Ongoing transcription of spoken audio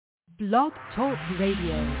Blog Talk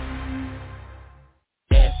Radio.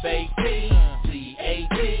 F-A-T-C-A-T,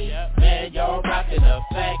 man, y'all rockin' the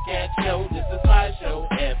Fat Cat Show. This is my show,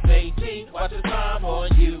 F-A-T, watch the time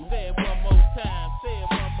on you. Say it one more time,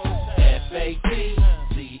 F-A-T-C-A-T,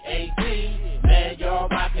 man, y'all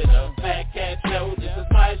rockin' the Fat Cat Show. This is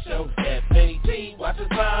my show, F-A-T, watch the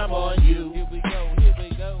time on you. Here we go.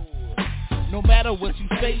 No matter what you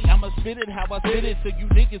say, I'ma spit it how I spit it, so you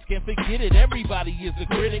niggas can't forget it. Everybody is a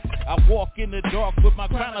critic. I walk in the dark with my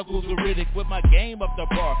chronicles veridic, with my game up the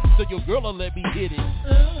bar, so your girl will let me hit it.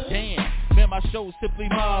 Damn, man, my show's simply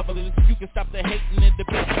marvelous. You can stop the hating and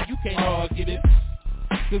debating, you can't argue it.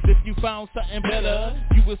 Cause if you found something better,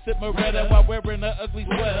 you would sip Moretta while wearing an ugly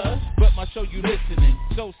sweater. But my show you listening,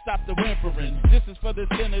 so stop the whimpering. This is for the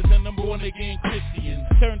sinners and the born again Christians.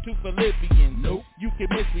 Turn to Philippians, nope, you can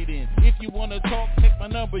miss me then. If you wanna talk, take my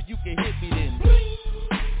number, you can hit me then.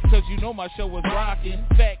 Cause you know my show is rocking.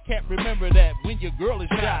 Fat Cat, remember that when your girl is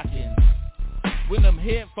shocking. When them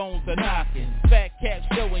headphones are knocking, Fat Cat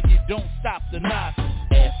Show and you don't stop the knocking.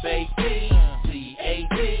 F-A-T-C-A-T,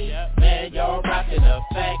 man, y'all rockin' the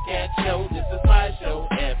Fat Cat Show. This is my show,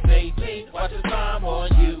 F-A-T, watch the time on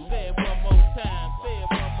you. Say it one more time,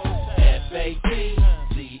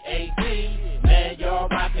 F-A-T-C-A-T, man, y'all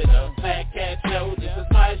rockin' the Fat Cat Show. This is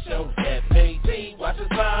my show, F-A-T, watch the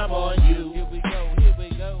time on you. Here we go.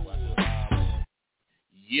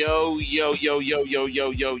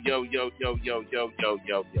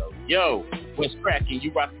 Yo, what's cracking?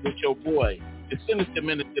 You rockin' with your boy, the sinister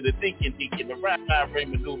minister, the thinking deacon, the Rabbi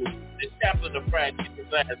Raymond Noodle, the chaplain of fried chicken,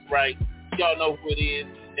 that's right. Y'all know who it is.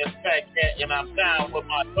 That's Fat Cat, and I'm down with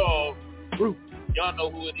my dog, Bruce. Y'all know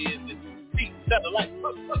who it is. It's Pete, satellite.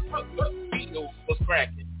 What's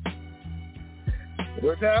cracking?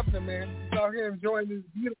 What's happening, man? Out here enjoying this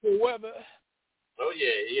beautiful weather. Oh,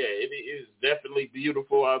 yeah, it is definitely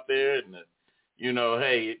beautiful out there, and,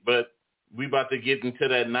 hey, but we about to get into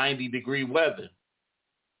that 90-degree weather,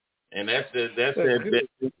 and that's the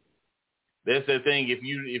thing. If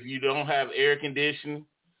you don't have air conditioning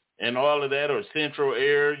and all of that, or central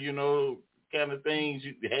air, kind of things,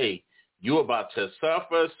 you about to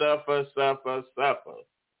suffer.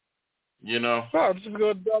 No, I'm just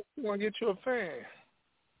going to get you a fan.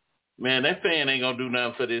 Man, that fan ain't gonna do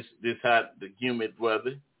nothing for this hot, humid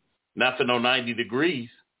weather. Not for no 90 degrees.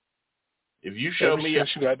 If you show me, since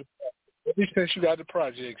you got the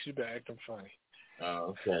projects, you been acting funny.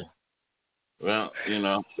 Oh, okay. Well,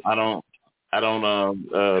 I don't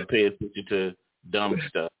pay attention to dumb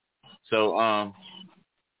stuff. So,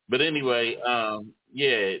 but anyway,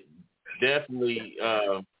 yeah, definitely.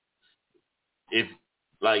 If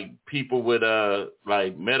like people with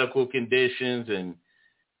like medical conditions and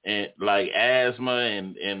like asthma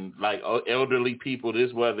and like elderly people,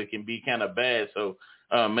 this weather can be kind of bad. So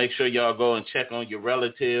make sure y'all go and check on your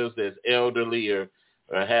relatives that's elderly or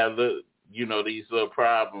have these little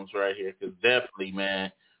problems right here. Because definitely,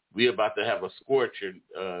 man, we about to have a scorcher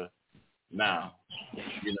now.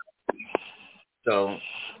 So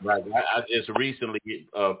like I just recently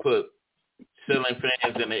put ceiling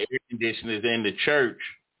fans and the air conditioners in the church.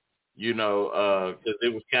 Because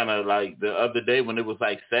it was kind of like the other day when it was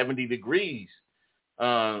like 70 degrees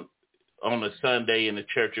on a Sunday in the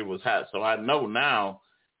church, it was hot. So I know now,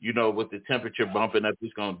 with the temperature bumping up,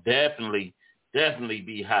 it's going to definitely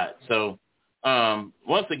be hot. So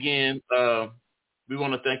once again, we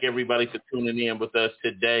want to thank everybody for tuning in with us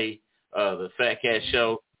today, the Fat Cat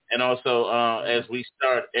Show. And also, as we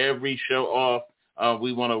start every show off,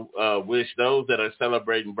 we want to wish those that are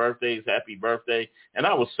celebrating birthdays happy birthday. And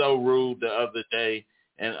I was so rude the other day,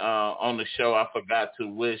 and on the show I forgot to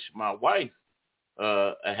wish my wife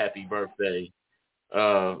a happy birthday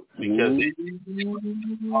because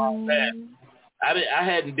I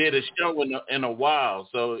hadn't did a show in a while,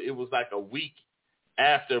 so it was like a week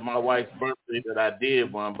after my wife's birthday that I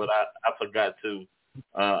did one, but I forgot to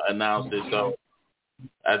announce it. So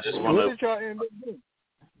I just want to. What did y'all end up doing?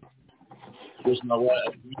 Which my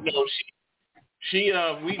wife, she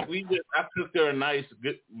we just, I cooked her a nice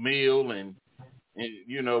good meal and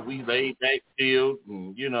we laid back chilled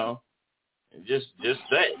and just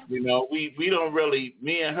that we don't really,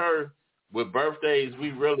 me and her with birthdays,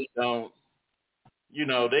 we really don't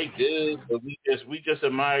they good, but we just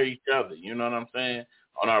admire each other, you know what I'm saying,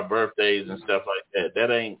 on our birthdays and stuff like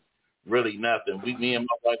that ain't really nothing. Me and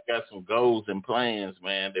my wife got some goals and plans,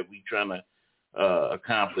 man, that we trying to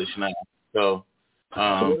accomplish now. So,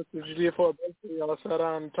 what did you do for a birthday? Y'all sat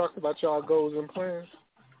down and talked about y'all goals and plans?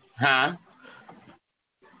 Huh?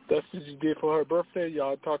 That's what you did for her birthday?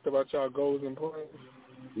 Y'all talked about y'all goals and plans?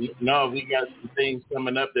 No, we got some things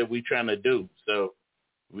coming up that we trying to do. So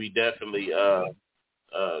we definitely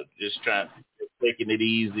just taking it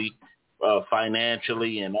easy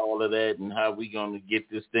financially and all of that, and how we going to get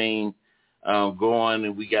this thing going.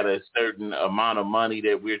 And we got a certain amount of money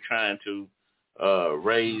that we're trying to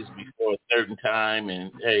raise before a certain time.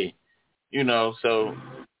 And hey, so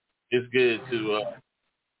it's good to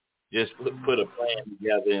just put a plan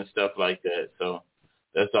together and stuff like that. So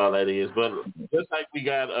that's all that is. But just like we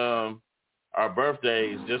got our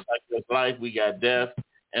birthdays, just like this life, we got death.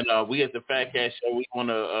 And we at the Fat Cat Show, we want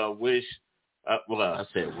to wish, we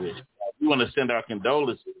want to send our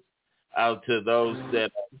condolences out to those that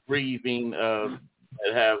are grieving, that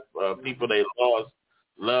have people they lost,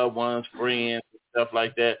 loved ones, friends, stuff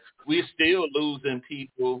like that. We're still losing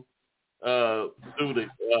people through the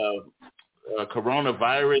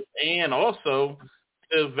coronavirus and also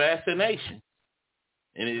the vaccination.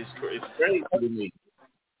 And it's crazy to me.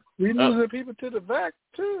 We losing people to the vac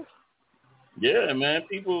too. Yeah, man.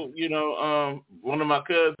 People, one of my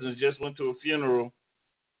cousins just went to a funeral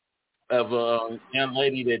of a young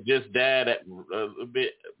lady that just died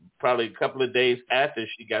probably a couple of days after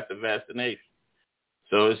she got the vaccination.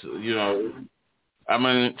 So it's,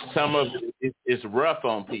 some of it is rough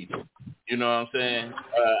on people. You know what I'm saying?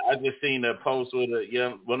 I just seen a post with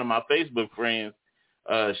one of my Facebook friends.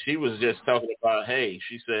 She was just talking about,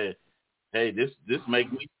 she said, hey, this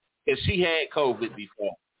make me, because she had COVID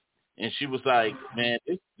before. And she was like, man,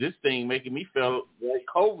 this thing making me feel like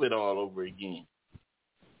COVID all over again.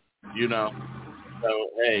 So,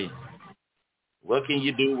 hey, what can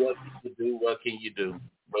you do? What can you do?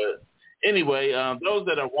 But anyway, those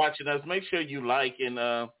that are watching us, make sure you like and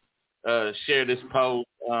share this post.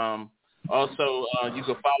 Also, you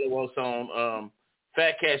can follow us on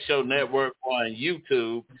Fat Cat Show Network on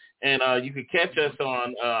YouTube. And you can catch us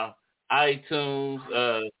on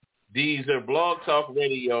iTunes, Deezer, Blog Talk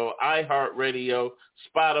Radio, iHeartRadio,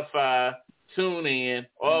 Spotify, TuneIn,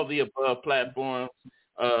 all the above platforms.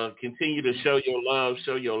 Continue to show your love.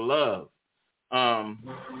 I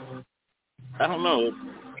don't know.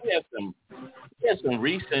 We had some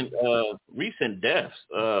recent deaths.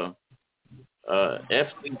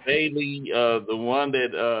 F.C. Bailey, the one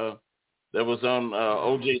that was on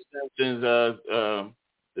O.J. Simpson's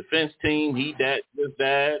defense team, he just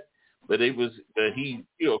died. But he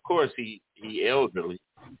of course, he elderly.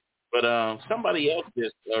 But somebody else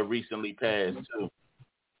just recently passed too.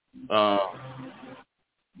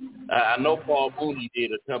 I know Paul Mooney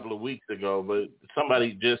did a couple of weeks ago, but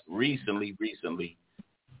somebody just recently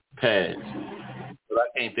passed. But I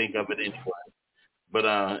can't think of it anyway. But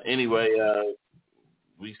anyway,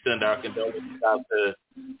 we send our condolences out to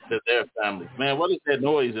their families. Man, what is that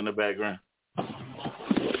noise in the background? I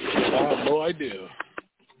have no idea.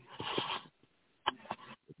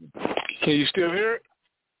 Can you still hear it?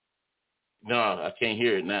 No, I can't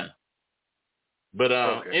hear it now. But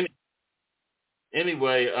okay.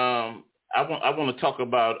 Anyway, I want to talk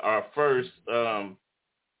about our first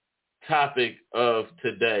topic of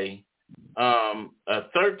today. A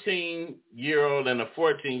 13-year-old and a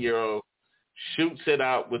 14-year-old shoots it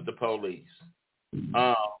out with the police.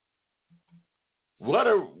 What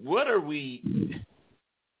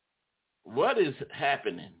is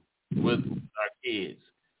happening with our kids?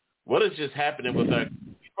 What is just happening with our?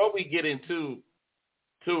 Before we get into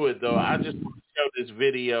it, though, I just want to show this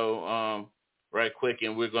video right quick,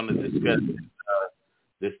 and we're going to discuss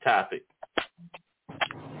this topic.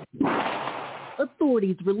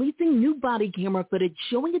 Authorities releasing new body camera footage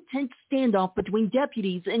showing a tense standoff between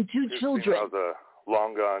deputies and two children. The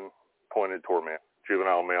long gun pointed toward me.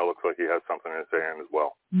 Juvenile male looks like he has something in his hand as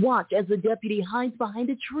well. Watch as the deputy hides behind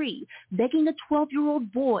a tree, begging a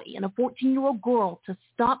 12-year-old boy and a 14-year-old girl to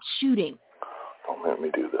stop shooting. Don't let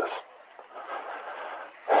me do this.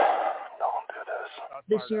 Don't do this.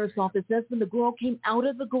 The sheriff's office says when the girl came out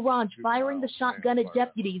of the garage firing the shotgun at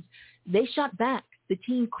deputies, they shot back. The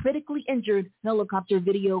teen critically injured, helicopter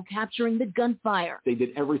video capturing the gunfire. They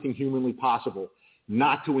did everything humanly possible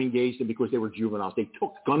not to engage them because they were juveniles. They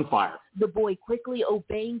took gunfire. The boy quickly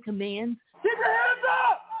obeying commands. Get your hands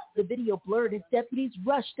up! The video blurred as deputies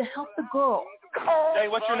rushed to help the girl. Hey,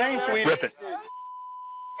 what's your name, sweetie? Rip it.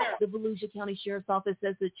 The Volusia County Sheriff's Office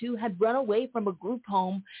says the two had run away from a group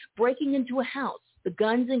home, breaking into a house. The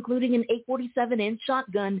guns, including an .847-inch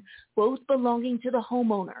shotgun, both belonging to the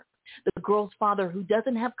homeowner. The girl's father, who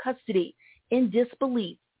doesn't have custody, in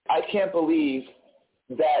disbelief. I can't believe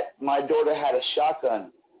that my daughter had a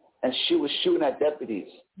shotgun and she was shooting at deputies.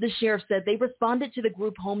 The sheriff said they responded to the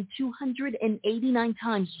group home 289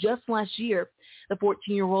 times just last year. The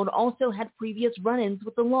 14-year-old also had previous run-ins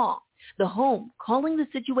with the law. The home calling the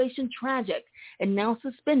situation tragic and now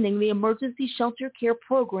suspending the emergency shelter care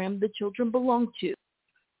program the children belong to.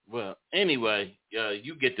 Well, anyway,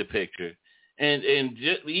 you get the picture. And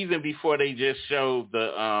just, even before they just showed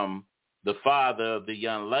the father of the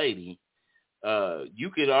young lady, you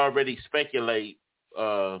could already speculate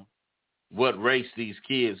what race these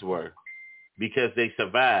kids were because they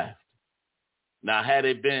survived. Now, had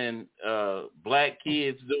it been black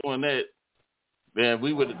kids doing that, man,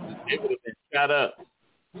 they would have been shot up.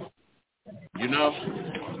 You know?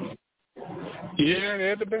 Yeah,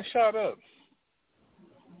 they'd have been shot up.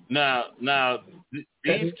 Now, these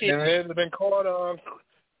kids, and they'd have been caught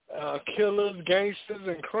killers, gangsters,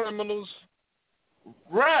 and criminals.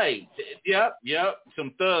 Right? Yep.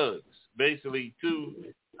 Some thugs, basically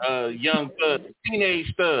two young thugs,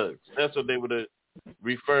 teenage thugs. That's what they would have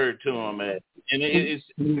referred to them as. And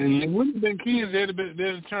it wouldn't have been kids. They'd have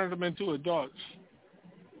turned them into adults.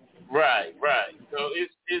 Right. So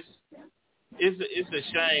it's a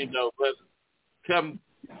shame though, but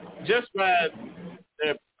just by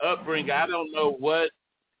their upbringing, I don't know what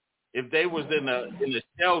if they was in a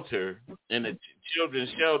shelter, in a children's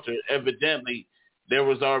shelter. Evidently, there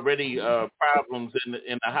was already problems in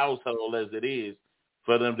the household as it is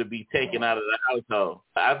for them to be taken out of the household.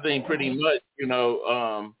 I think pretty much,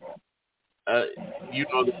 the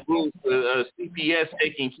rules for CPS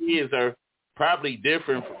taking kids are probably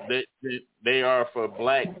different than they are for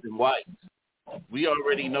blacks and whites. We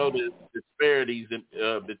already know the disparities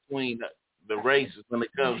between the races when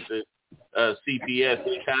it comes to CPS.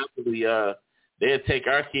 They constantly they'll take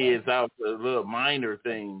our kids out for little minor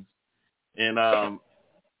things, and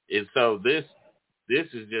so this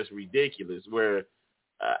is just ridiculous. Where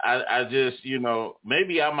I just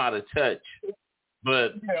maybe I'm out of touch,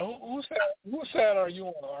 but whose side are you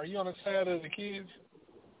on? Are you on the side of the kids?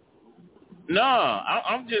 No,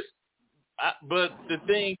 I'm just. But the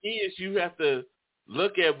thing is, you have to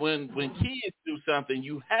look at when kids do something,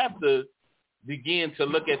 you have to begin to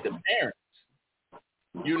look at the parents.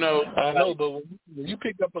 I know, but when you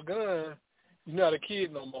pick up a gun, you're not a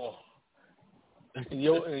kid no more. And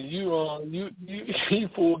you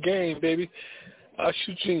full game, baby. I'll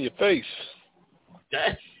shoot you in your face.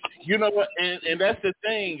 You know what? And that's the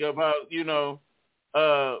thing about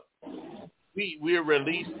we're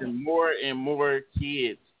releasing more and more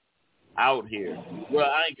kids out here. Well,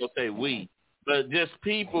 I ain't gonna say we, but just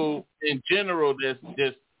people in general that's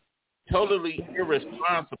just totally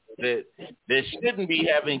irresponsible that shouldn't be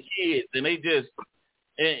having kids, and they just,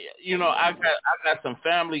 I got some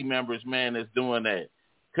family members, man, that's doing that.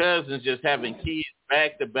 Cousins just having kids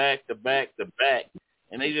back to back to back to back,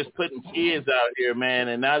 and they just putting kids out here, man,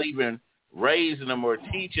 and not even raising them or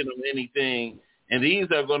teaching them anything. And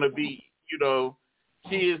these are going to be,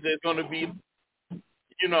 kids that's going to be.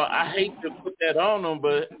 I hate to put that on them,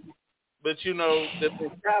 but the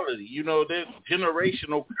mentality, there's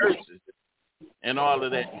generational curses and all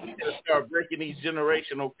of that. You got to start breaking these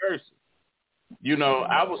generational curses.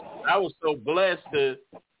 I was so blessed to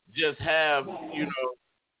just have,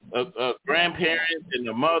 a grandparents and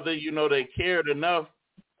a mother, they cared enough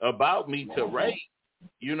about me to raise.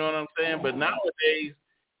 You know what I'm saying? But nowadays,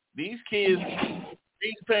 these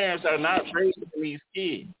parents are not raising these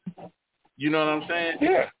kids. You know what I'm saying?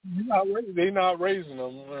 Yeah, they're not raising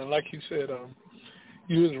them. Like you said,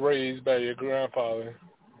 you was raised by your grandfather,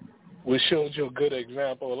 which showed you a good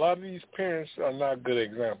example. A lot of these parents are not good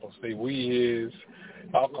examples. They weedheads,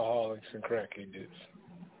 alcoholics, and crackheads.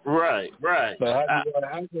 Right. But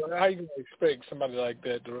how you going to expect somebody like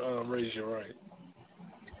that to raise you right?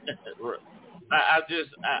 I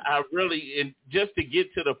really, and just to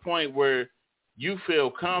get to the point where you feel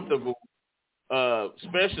comfortable,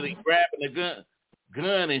 especially grabbing a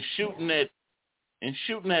gun and shooting at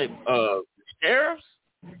sheriffs.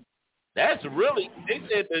 That's really. They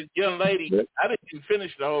said the young lady. I didn't even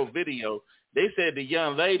finish the whole video. They said the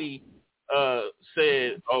young lady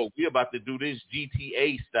said, "Oh, we're about to do this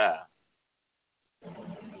GTA style."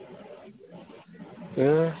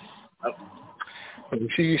 Yeah.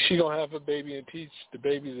 She gonna have a baby and teach the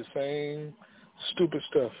baby the same stupid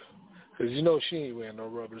stuff, because she ain't wearing no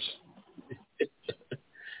rubbers.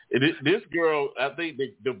 This girl, I think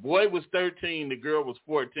the boy was 13, the girl was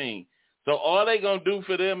 14. So all they gonna do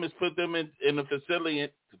for them is put them in the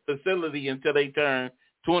facility until they turn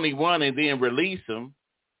 21, and then release them,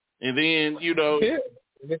 and then Yeah,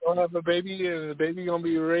 they're gonna have a baby, and the baby gonna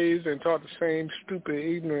be raised and taught the same stupid,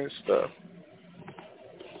 ignorant stuff.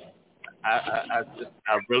 I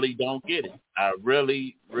really don't get it. I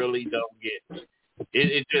really don't get it.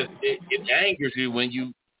 It angers you when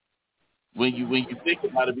you think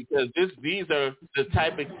about it, because these are the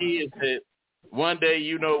type of kids that one day,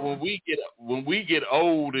 you know, when we get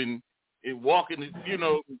old and walking, you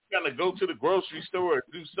know, kind of go to the grocery store or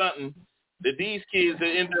do something, that these kids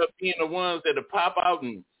that end up being the ones that pop out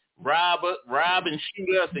and rob and shoot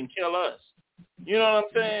us and kill us. You know what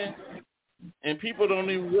I'm saying? And people don't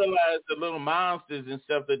even realize the little monsters and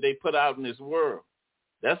stuff that they put out in this world.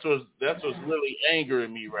 That's what's really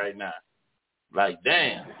angering me right now. Like,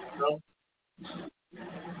 damn, you know?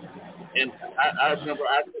 And I remember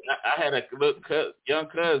I had a little young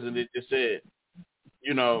cousin that just said,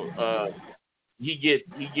 you know, he get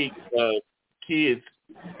kids,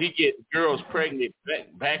 he get girls pregnant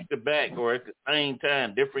back to back or at the same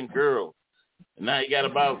time, different girls. And now he got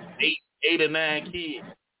about eight or nine kids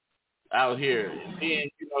out here. And then,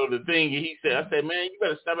 you know, the thing he said, I said, man, you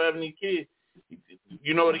better stop having these kids.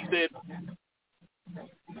 You know what he said?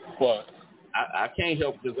 What? I can't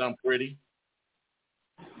help because I'm pretty.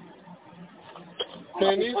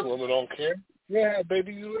 Man, these women don't care. Yeah,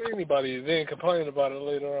 baby, you let anybody, then complain about it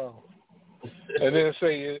later on. And then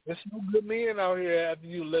say, there's no good men out here after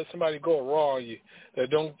you let somebody go wrong on you that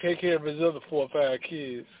don't take care of his other 4 or 5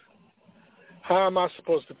 kids. How am I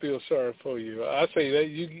supposed to feel sorry for you? I say that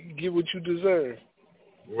you get what you deserve.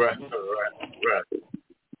 Right.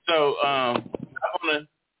 So I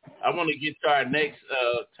want to get to our next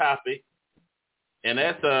topic, and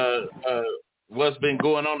that's what's been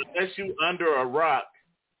going on. Unless you under a rock,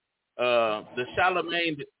 the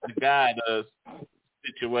Charlamagne the guy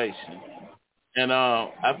situation, and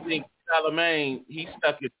I think Charlamagne, he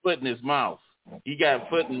stuck his foot in his mouth. He got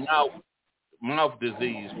foot and mouth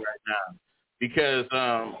disease right now because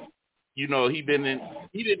you know he didn't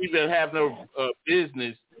even have no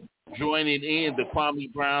business joining in the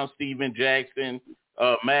Kwame Brown, Steven Jackson,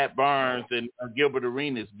 Matt Barnes, and Gilbert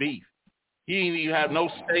Arenas beef. He didn't even have no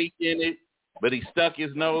stake in it, but he stuck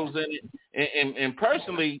his nose in it. And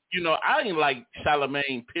personally, you know, I didn't like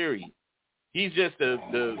Charlamagne, period. He's just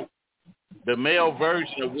the male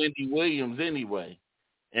version of Wendy Williams anyway.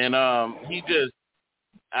 And he just,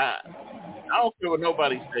 I don't care what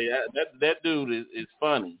nobody say. That dude is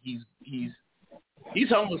funny. He's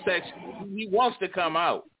homosexual. He wants to come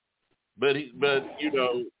out, but you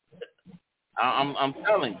know, I'm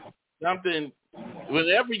telling you something.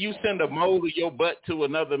 Whenever you send a mold of your butt to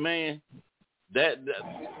another man, that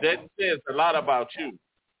says a lot about you.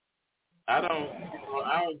 I don't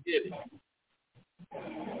get it.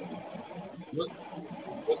 What's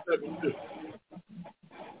up with you?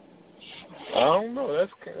 I don't know.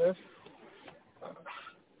 That's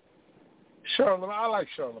Charlamagne. I like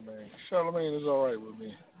Charlamagne. Charlamagne is all right with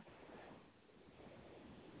me.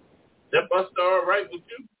 That Buster all right with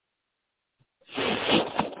you?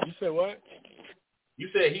 You said what? You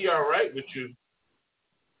said he all right with you.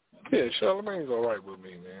 Yeah, Charlamagne's all right with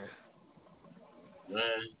me, man.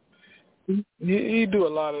 Man. He do a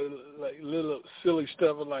lot of like little silly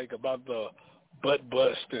stuff like about the butt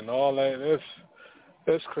bust and all that.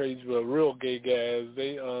 That's crazy. But real gay guys,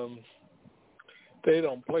 they don't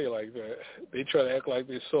play like that. They try to act like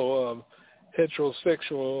they're so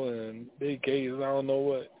heterosexual and they gays. I don't know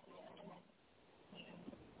what.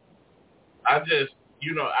 I just,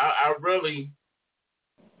 you know, I really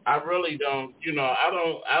don't, you know,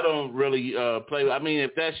 I don't really play. I mean,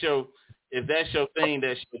 if that's your thing,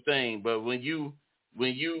 that's your thing. But when you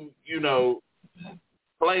know,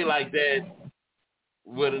 play like that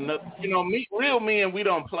with another, you know, real men, we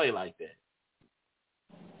don't play like that.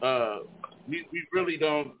 We really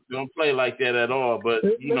don't play like that at all. But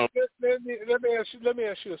you know, let me ask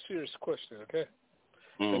you a serious question, okay?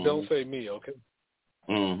 Mm-hmm. And don't say me, okay?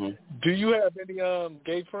 Mm-hmm. Do you have any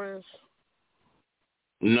gay friends?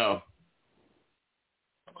 No.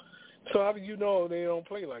 So how do you know they don't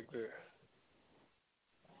play like that?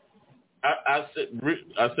 I said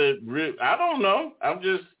I don't know. I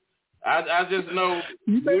just know.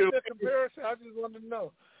 You made the comparison. I just wanted to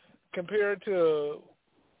know. Compared to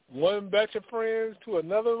one batch of friends to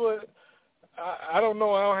another one, I don't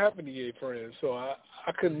know. I don't have any gay friends, so I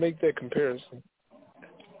couldn't make that comparison.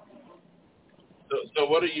 So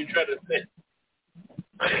what are you trying to say?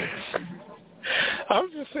 I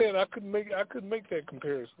was just saying I couldn't make that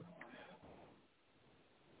comparison.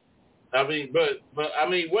 I mean, but I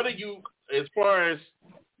mean, what do you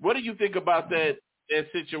think about that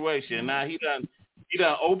situation? Now he done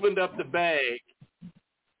opened up the bag.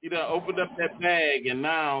 He done opened up that bag, and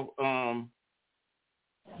now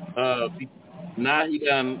he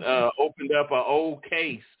done opened up an old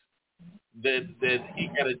case that he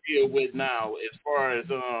got to deal with now as far as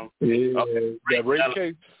that rape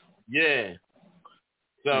case. Yeah.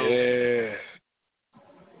 So yeah.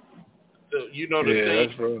 So you know the thing.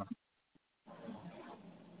 That's rough.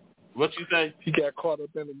 What you think? He got caught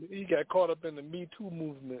up in the Me Too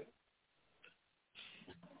movement.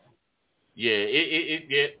 Yeah,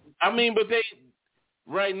 yeah. I mean, but they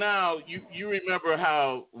right now. You remember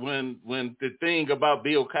how when the thing about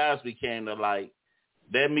Bill Cosby came to light,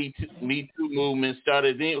 that Me Too movement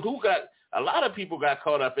started. Then a lot of people got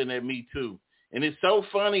caught up in that Me Too, and it's so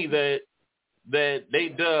funny that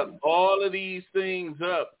they dug all of these things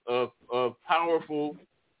up of powerful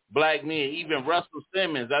black men. Even Russell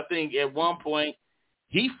Simmons, I think at one point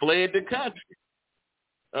he fled the country.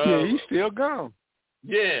 Yeah, he's still gone.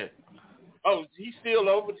 Yeah. Oh, he's still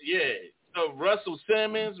over. Yeah. So Russell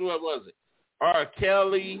Simmons, what was it? R.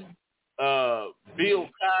 Kelly, Bill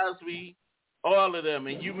Cosby, all of them.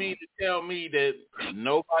 And you mean to tell me that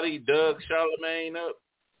nobody dug Charlamagne up?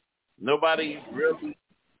 Nobody really?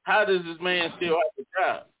 How does this man still have a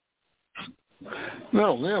job?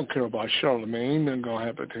 No, they don't care about Charlamagne. Ain't nothing gonna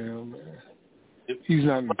happen to him, man. He's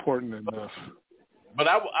not important enough. But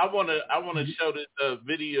I want to show this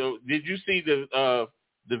video. Did you see the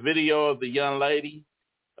video of the young lady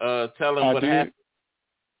telling what happened?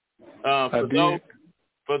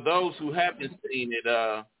 For those who haven't seen it,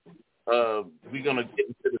 we're gonna get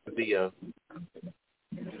into the video.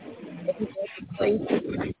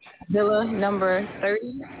 Villa number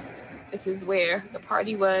 30. This is where the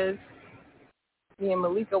party was. Me and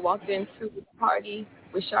Malika walked into the party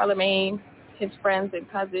with Charlamagne, his friends and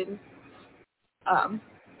cousins.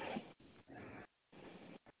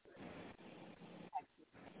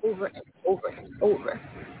 Over and over and over.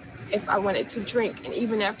 If I wanted to drink, and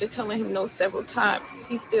even after telling him no several times,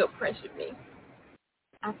 he still pressured me.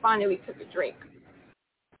 I finally took a drink.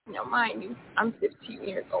 Now, mind you, I'm 15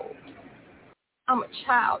 years old. I'm a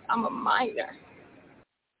child. I'm a minor.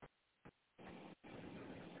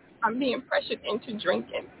 I'm being pressured into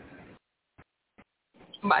drinking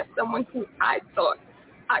by someone who I thought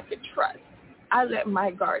I could trust. I let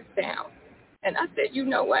my guard down. And I said, you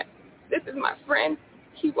know what? This is my friend.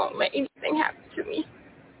 He won't let anything happen to me.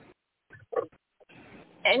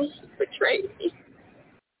 And he betrayed me.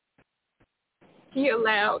 He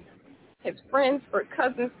allowed his friends or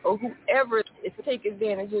cousins or whoever to take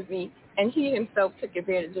advantage of me, and he himself took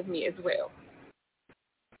advantage of me as well.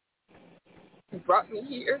 He brought me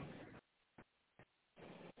here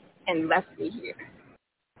and left me here.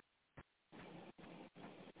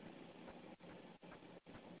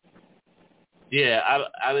 Yeah,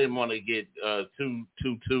 I didn't want to get too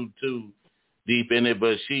deep in it,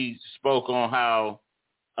 but she spoke on how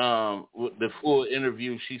with the full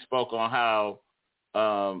interview. She spoke on how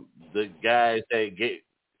the guys that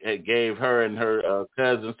gave her and her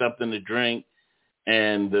cousin something to drink,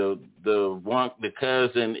 and the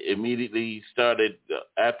cousin immediately started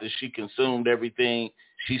after she consumed everything.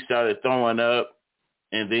 She started throwing up,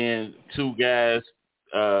 and then two guys.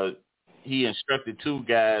 He instructed two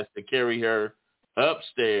guys to carry her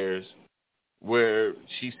upstairs, where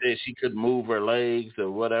she said she couldn't move her legs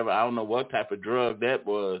or whatever. I don't know what type of drug that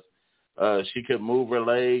was. She couldn't move her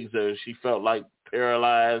legs, or she felt like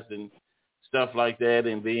paralyzed and stuff like that.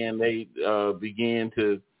 And then they began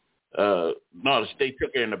to they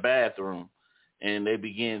took her in the bathroom, and they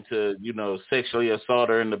began to sexually assault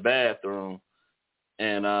her in the bathroom.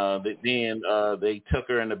 And then they took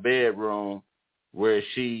her in the bedroom, where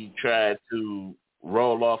she tried to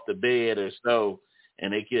roll off the bed or so,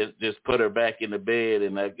 and they just put her back in the bed,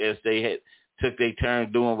 and I guess they took their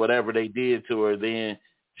turn doing whatever they did to her. Then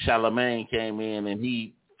Charlamagne came in, and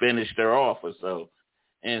he finished her off or so.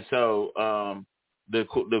 And so the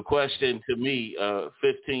question to me,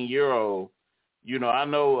 15-year-old, I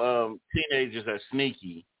know teenagers are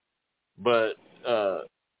sneaky, but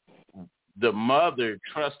the mother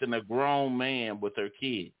trusting a grown man with her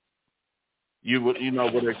kid, with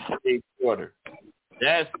her kid daughter.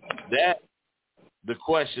 That's the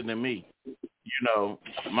question to me.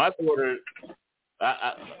 My daughter,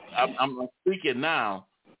 I'm speaking now,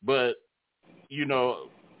 but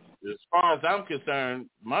as far as I'm concerned,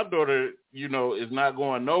 my daughter, is not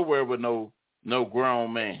going nowhere with no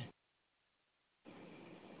grown man.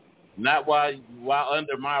 Not while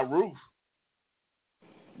under my roof.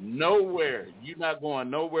 Nowhere. You're not going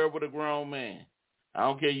nowhere with a grown man. I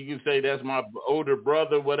don't care. You can say that's my older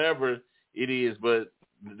brother, whatever it is, but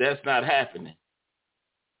that's not happening.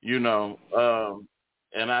 And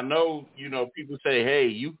I know, people say, hey,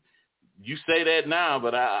 you say that now,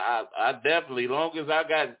 but I definitely, as long as I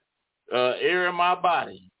got air in my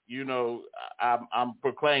body, I'm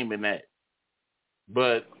proclaiming that.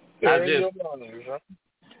 But it's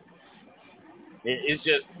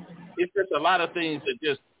just a lot of things that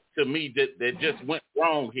just, to me, that just went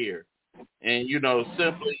wrong here. And,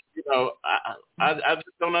 simply, I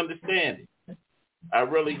just don't understand it. I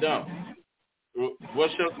really don't.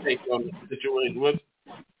 What's your take on the situation?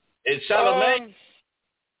 Is Charlamagne?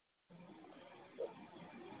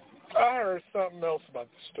 I heard something else about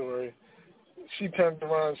the story. She turned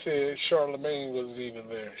around and said Charlamagne wasn't even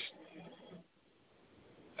there.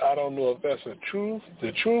 I don't know if that's the truth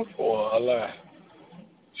or a lie.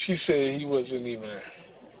 She said he wasn't even there.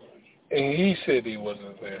 And he said he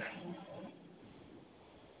wasn't there.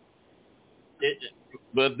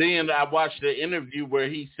 But then I watched the interview where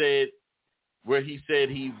he said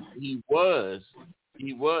he was.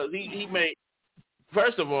 He made,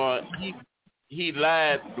 first of all, he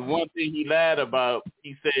lied. The one thing he lied about,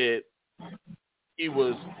 he said he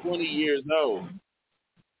was 20 years old.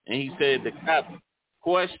 And he said the cop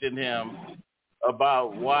questioned him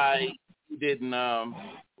about why he didn't,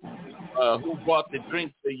 who bought the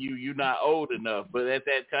drink for you, you're not old enough. But at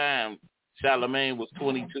that time, Charlamagne was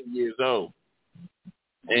 22 years old.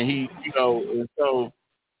 And he, and so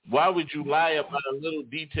why would you lie about a little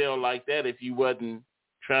detail like that if you wasn't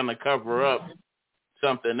trying to cover up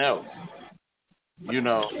something else? The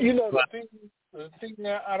thing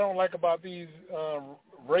that I don't like about these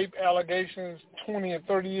rape allegations 20 and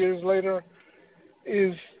 30 years later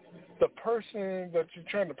is the person that you're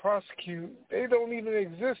trying to prosecute, they don't even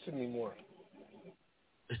exist anymore.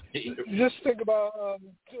 Just think about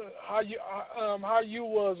how you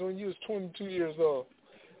was when you was 22 years old.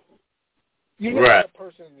 You're not that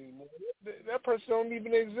person anymore. That person don't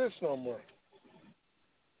even exist no more.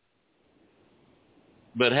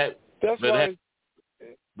 But have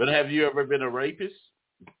you ever been a rapist?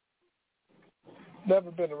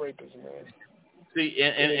 Never been a rapist, man. See,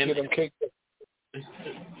 and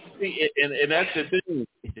that's the thing.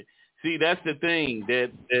 See, that's the thing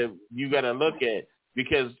that you got to look at,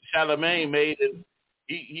 because Charlamagne made it.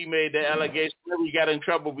 He made the allegation. He got in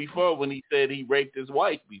trouble before when he said he raped his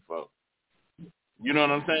wife before. You know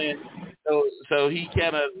what I'm saying? So he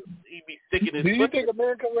be sticking his. Do you think a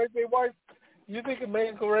man can rape their wife? You think a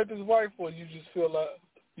man can rape his wife, or you just feel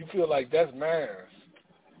like that's man's?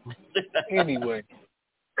 Anyway.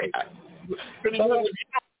 Pretty much,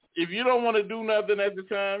 if you don't want to do nothing at the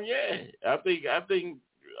time, yeah, I think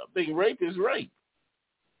rape is rape.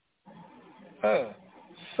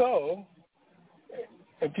 So,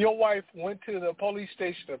 if your wife went to the police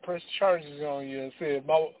station to press charges on you and said,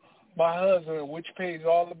 my husband, which pays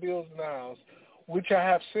all the bills in the house, which I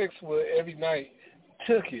have sex with every night,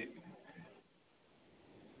 took it,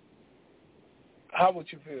 how would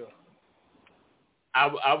you feel? I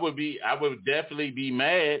would definitely be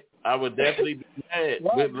mad. I would definitely be mad.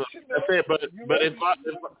 But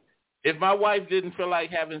if my wife didn't feel like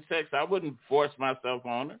having sex, I wouldn't force myself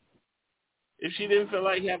on her. If she didn't feel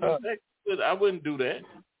like having sex, I wouldn't do that.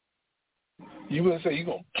 You wouldn't say, "You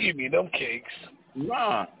gonna give me them cakes"?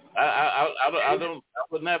 Nah, I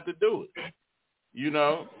wouldn't have to do it.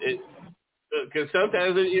 Because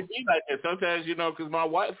sometimes it be like that. Sometimes because my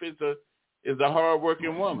wife is a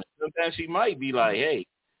hard-working woman. Sometimes she might be like, "Hey,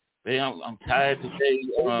 I'm tired today."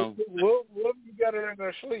 What if you got her in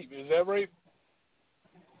her sleep? Is that rape?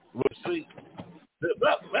 What sleep?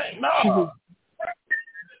 No.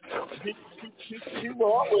 She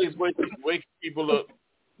will always waking people up.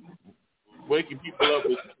 Waking people up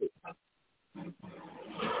with sleep.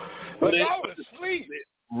 But I was asleep.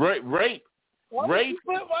 Rape. Why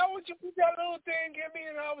would you put that little thing in me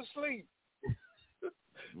and I was asleep?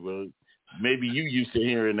 Well, maybe you used to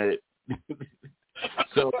hearing that.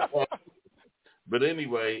 So, but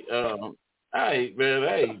anyway, all right, man.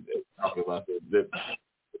 I ain't talking about that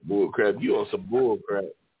bull crap. You on some bull crap.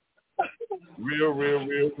 Real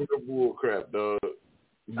bull crap, dog.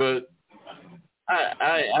 But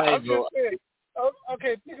I ain't go.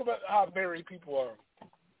 Okay, think about how married people are.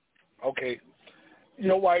 Okay,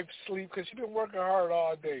 your wife sleep because she's been working hard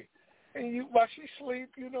all day, and while she sleep,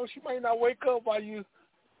 she might not wake up while you.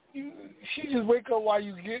 She just wake up while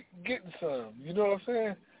you getting some. You know what I'm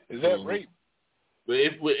saying? Is that rape? But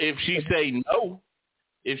if she say no,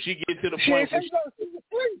 if she get to the she point where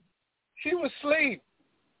she was asleep.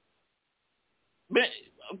 Man,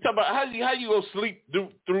 I'm talking about how you gonna sleep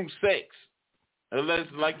through sex?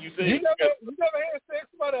 Unless, like you said, you never had sex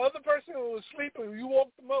by the other person who was sleeping. You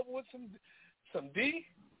woke them up with some D.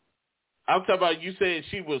 I'm talking about you said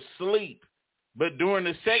she was asleep, but during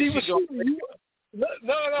the sex she was sleeping.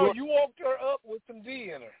 No, you woke her up with some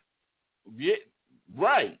D in her. Yeah,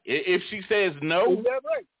 right. If she says no, is that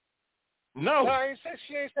right? No,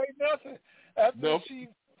 she ain't say nothing. After she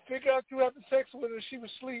figured out you having sex with her, she was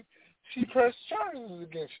asleep, she pressed charges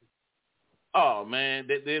against you. Oh, man,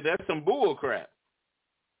 that's some bull crap.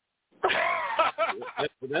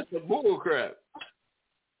 that's some bull crap.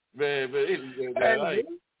 Man, but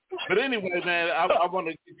anyway, man, I want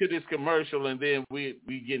to get to this commercial, and then we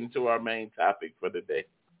get into our main topic for the day.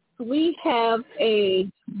 We have a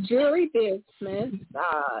jewelry business,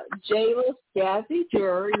 Jayla's Jazzy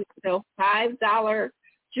Jewelry. So $5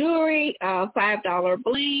 jewelry, $5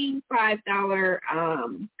 bling,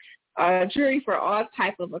 $5 jewelry for all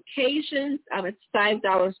type of occasions. It's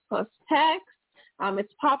 $5 plus tax.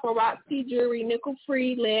 It's paparazzi jewelry,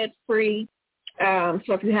 nickel-free, lead-free.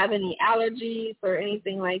 So if you have any allergies or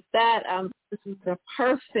anything like that, this is the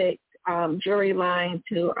perfect jewelry line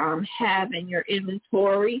to have in your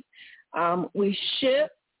inventory. We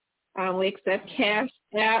ship. We accept cash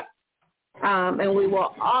app. And we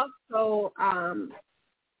will also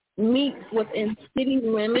meet within city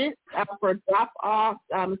limits for drop-off.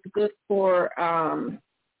 It's good for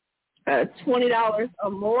 $20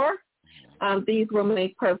 or more. These will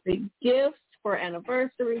make perfect gifts for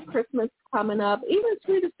anniversary, Christmas coming up, even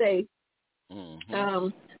Sweetest Day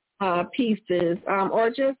pieces, or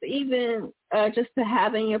just even just to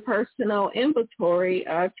have in your personal inventory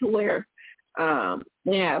to wear.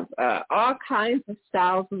 We have all kinds of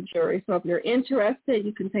styles of jewelry. So if you're interested,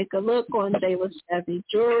 you can take a look on Jayla's Jazzy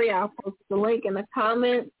Jewelry. I'll post the link in the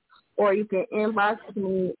comments, or you can inbox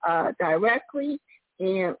me directly,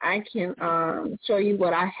 and I can show you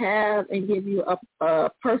what I have and give you a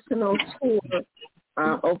personal tour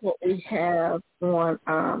of what we have on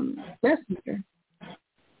Messenger.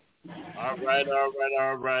 All right.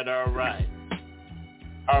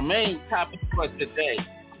 Our main topic for today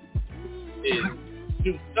is,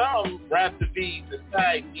 do some rather be the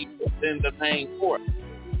side people than the main court? Do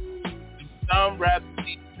some rather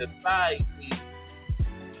be the side people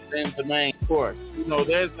than the main court? You know,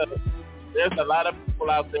 there's a lot of people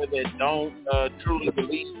out there that don't truly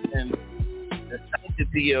believe in the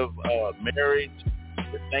sanctity of marriage,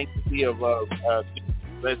 the sanctity of,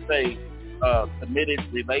 let's say, committed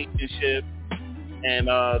relationships, and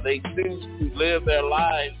they choose to live their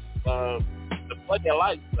lives to play a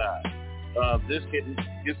lifestyle. This could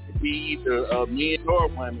be either men or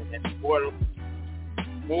women, and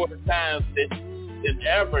more times than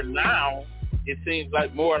ever now, it seems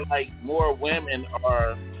like more women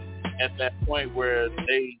are at that point where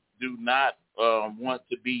they do not want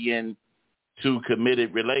to be into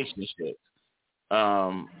committed relationships.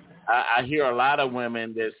 I hear a lot of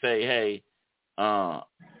women that say, "Hey, I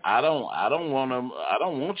don't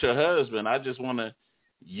want your husband. I just want to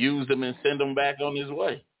use him and send him back on his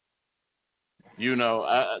way." You know,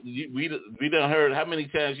 we done heard, how many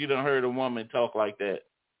times you done heard a woman talk like that?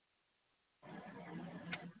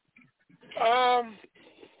 I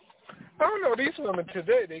don't know. These women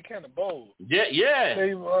today, they kind of bold. Yeah.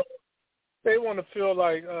 They want to feel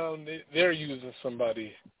like they're using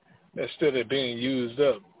somebody instead of being used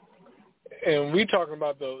up. And we talking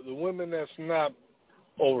about the women that's not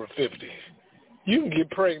over 50. You can get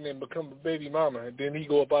pregnant and become a baby mama, and then he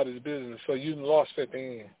go about his business, so you lost at the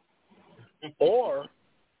end. Or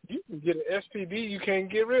you can get an STD you can't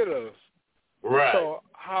get rid of. Right. So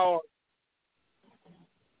how?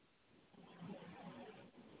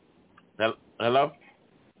 Hello?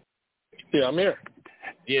 Yeah, I'm here.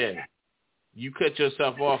 Yeah. You cut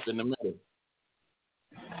yourself off in the middle.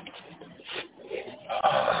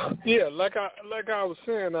 Yeah, like I was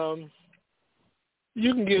saying,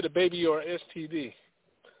 you can get a baby or an STD,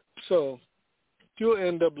 so you'll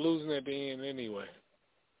end up losing at the end anyway.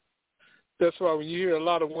 That's why when you hear a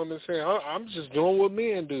lot of women saying, "I'm just doing what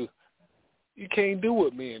men do," you can't do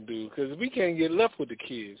what men do because we can't get left with the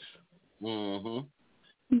kids. Mm-hmm.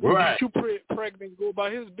 Right. You pregnant, go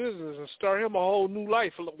about his business and start him a whole new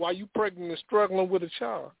life while you pregnant and struggling with a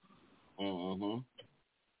child. Mm-hmm.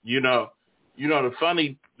 You know,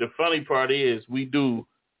 the funny part is we do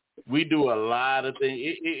a lot of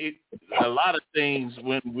things. A lot of things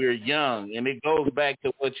when we're young, and it goes back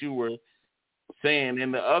to what you were saying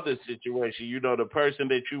in the other situation. You know, the person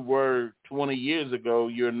that you were 20 years ago,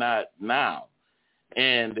 you're not now.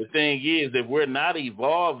 And the thing is, if we're not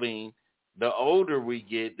evolving, the older we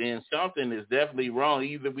get, then something is definitely wrong.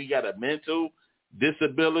 Either we got a mental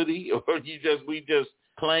disability, or we just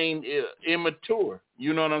plain immature.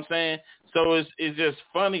 You know what I'm saying? So it's just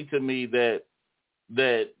funny to me that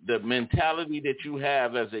the mentality that you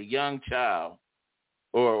have as a young child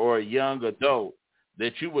or a young adult,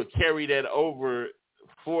 that you would carry that over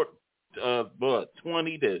for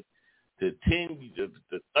 20 to 10 to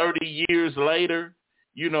 30 years later,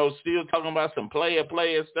 you know, still talking about some player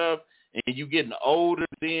stuff. and you getting older,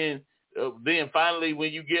 then finally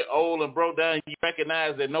when you get old and broke down, you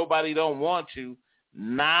recognize that nobody don't want you.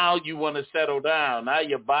 Now you want to settle down. Now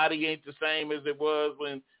your body ain't the same as it was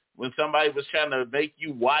when somebody was trying to make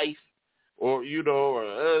you wife or, or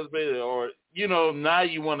husband or, now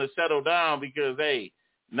you want to settle down because, hey,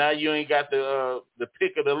 now you ain't got the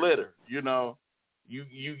pick of the litter, You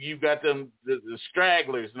got them the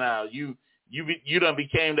stragglers now. You done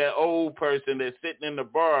became that old person that's sitting in the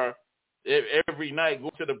bar every night, go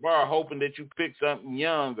to the bar hoping that you pick something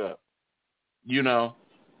young up.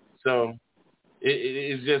 So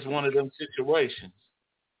it's just one of them situations.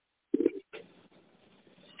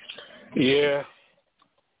 Yeah,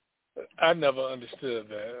 I never understood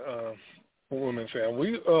that. Women saying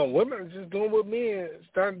women are just doing what men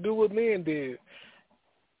starting to do what men did.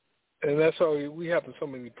 And that's why we have so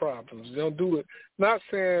many problems. They don't do it. Not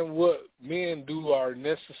saying what men do are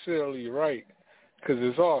necessarily right, because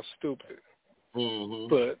it's all stupid. Mm-hmm.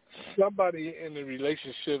 But somebody in the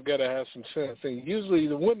relationship got to have some sense. And usually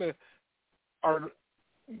the women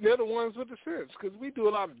they're the ones with the sense, because we do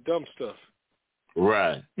a lot of dumb stuff.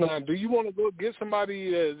 Right. Now, do you want to go get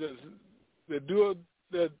somebody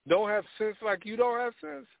that don't have sense like you don't have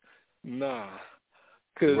sense? Nah.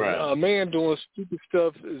 Because a man doing stupid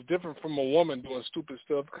stuff is different from a woman doing stupid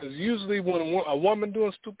stuff. Because usually when a woman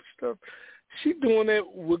doing stupid stuff, she doing it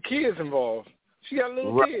with kids involved. She got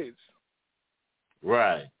little kids.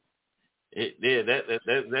 Right.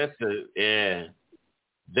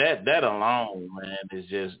 That alone, man, is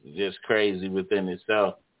just crazy within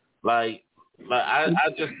itself. Like because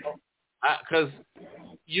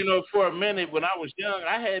for a minute when I was young,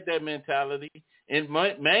 I had that mentality, and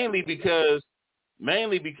mainly because I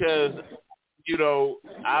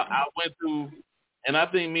went through, and I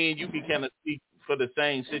think me and you can kind of speak for the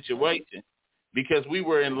same situation, because we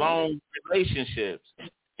were in long relationships,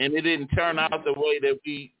 and it didn't turn out the way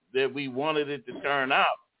that we wanted it to turn out.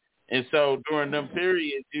 And so during them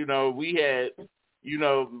periods, we had,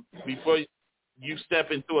 before you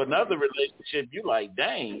step into another relationship, you like,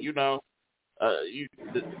 dang,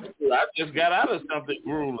 I just got out of something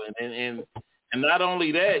grueling, and not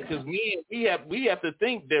only that, because we have to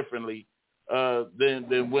think differently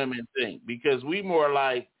than women think, because we more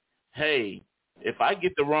like, hey, if I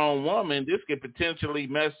get the wrong woman, this could potentially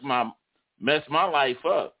mess my life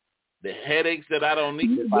up. The headaches that I don't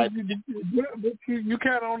need. But you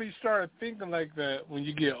kind of only start thinking like that when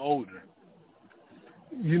you get older.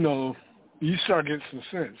 You start getting some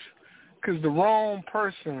sense, because the wrong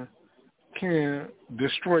person can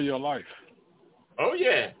destroy your life. Oh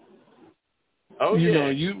yeah.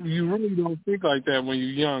 You really don't think like that when you're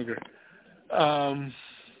younger.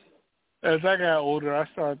 As I got older, I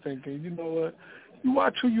started thinking, you know what? You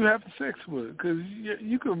watch who you have sex with, because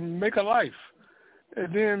you can make a life.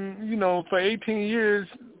 And then, for 18 years,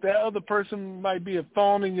 that other person might be a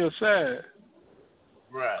thorn in your side.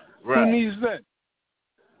 Right. Who needs that?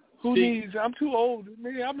 I'm too old.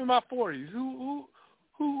 Man, I'm in my 40s. Who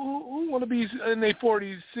want to be in their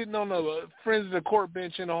 40s sitting on the friends of the court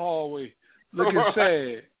bench in the hallway looking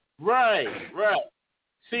sad? Right.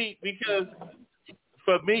 See, because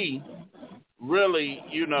for me, really,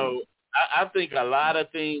 I think a lot of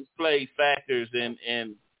things play factors in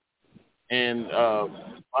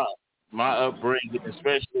my upbringing,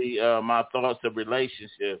 especially my thoughts of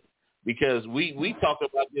relationship, because we talk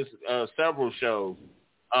about this several shows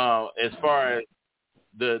as far as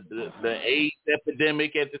the AIDS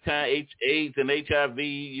epidemic at the time, AIDS and HIV,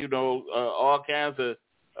 all kinds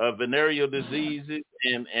of venereal diseases,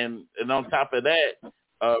 and on top of that,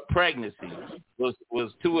 pregnancy was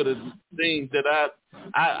two of the things that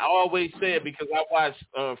I always said, because I watched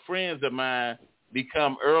friends of mine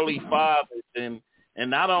become early fathers, and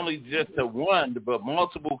not only just to one but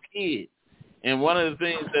multiple kids. And one of the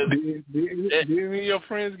things that did any of your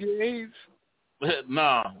friends get AIDS?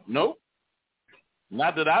 Nope,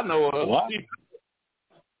 not that I know of. What?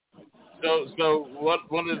 So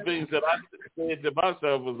one of the things that I said to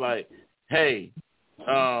myself was like, hey,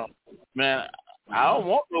 man, I don't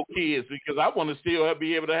want no kids, because I want to still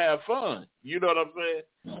be able to have fun. You know what I'm saying?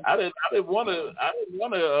 I didn't want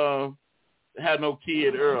to had no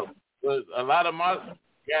kid early, but a lot of my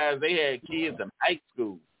guys, they had kids in high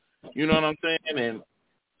school. You know what I'm saying? And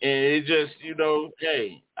it just,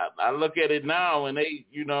 hey, I look at it now, and they,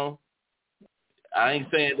 I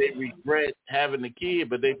ain't saying they regret having the kid,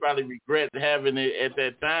 but they probably regret having it at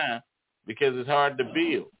that time, because it's hard to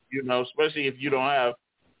build, especially if you don't have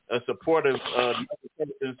a supportive person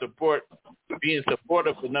being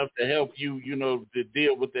supportive enough to help you, to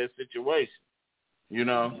deal with that situation,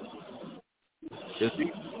 'Cause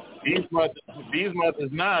these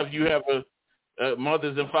mothers now, if you have a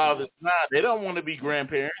mothers and fathers now, they don't want to be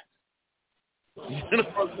grandparents. You know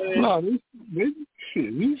what I'm saying? No,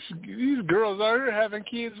 these girls are here having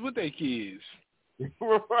kids with their kids.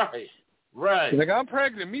 Right. Like, I'm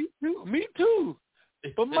pregnant. Me too.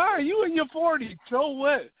 But Ma, you in your 40s. So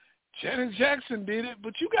what? Janet Jackson did it,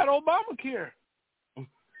 but you got Obamacare.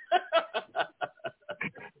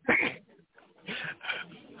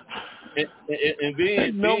 and being,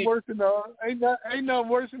 ain't nothing worse than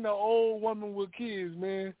the old woman with kids,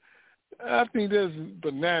 man. I think that's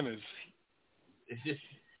bananas.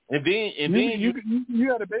 And then you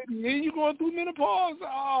got a baby and you going through menopause.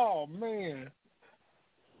 Oh man.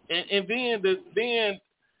 And then the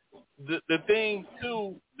thing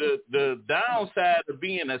too, the downside of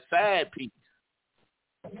being a side piece.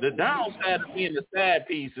 The downside of being a side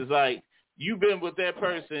piece is like you've been with that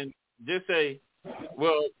person. Just say,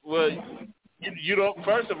 well, you don't.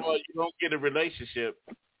 First of all, you don't get a relationship,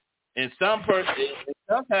 and sometimes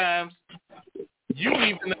you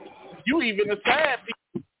even a side piece.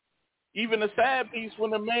 Even a side piece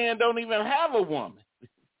when a man don't even have a woman.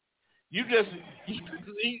 You just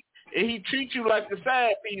he treats you like a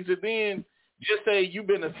side piece, and then just say you've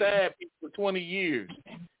been a side piece for 20 years,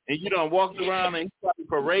 and you done walked around and he probably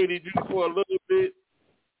paraded you for a little bit,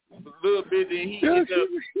 and he ends up.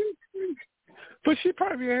 But she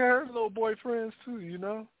probably had her little boyfriends too, you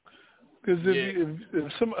know. Because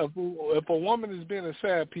if a woman is being a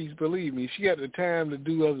side piece, believe me, she got the time to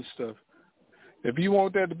do other stuff. If you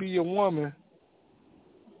want that to be your woman,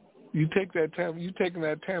 you take that time. You taking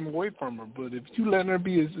that time away from her. But if you letting her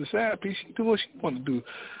be a side piece, she do what she want to do.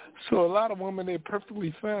 So a lot of women, they're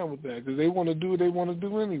perfectly fine with that because they want to do what they want to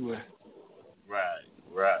do anyway. Right.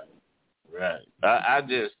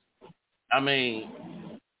 I mean,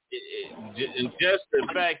 just the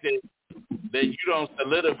fact that you don't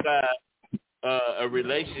solidify a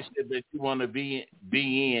relationship that you want to be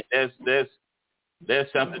in,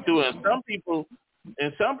 that's something too.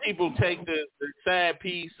 And some people take the side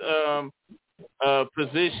piece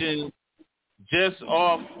position just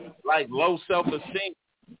off like low self-esteem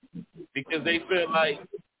because they feel like.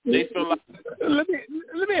 Let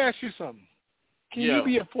me ask you something. Can you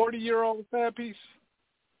be a 40-year-old side piece?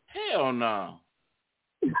 Hell no.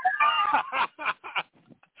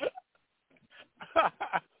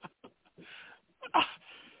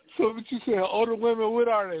 So what you say? Older women, what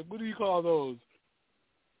are they? What do you call those?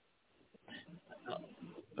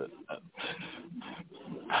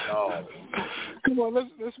 No. Come on,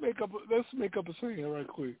 let's make up a singer right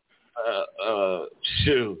quick.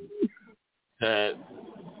 Shoot.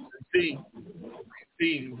 See.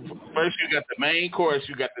 First you got the main course,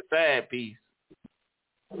 you got the side piece.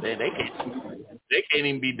 They can't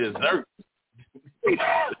even be dessert.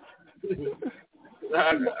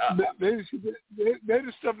 They're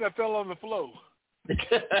the stuff that fell on the floor.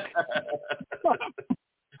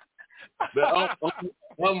 The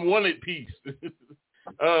unwanted piece.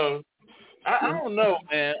 I don't know,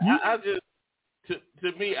 man. I just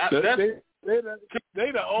to me,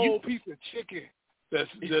 they the old piece of chicken that's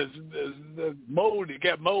molded,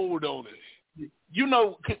 got mold on it. You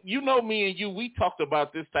know, me and you, we talked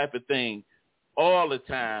about this type of thing all the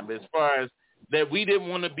time. As far as that, we didn't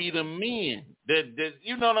want to be the men that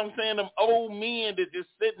you know what I'm saying. Them old men that just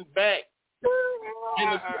sitting back.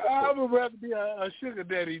 I would rather be a sugar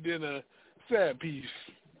daddy than a sad piece.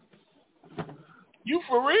 You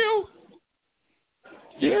for real?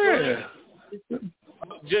 Yeah.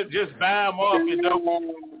 Just buy them off, you know.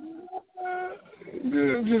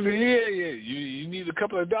 You need a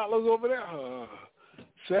couple of dollars over there.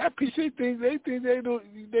 Sad piece. They think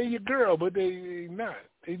they're your girl, but they not.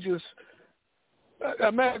 They just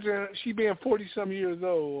imagine she being 40-some years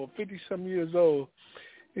old or 50-some years old,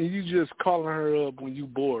 and you just calling her up when you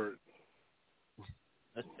bored.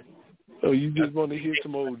 Or you just want to hear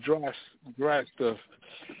some old dry stuff.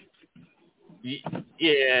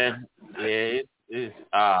 Yeah, it's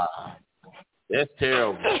that's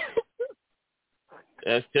terrible.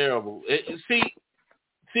 That's terrible. See,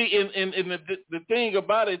 and the thing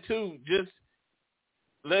about it too, just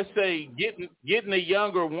let's say getting a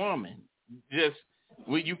younger woman, just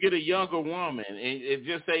when you get a younger woman, and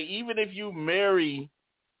just say even if you marry,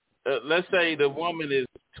 let's say the woman is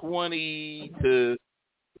 20 to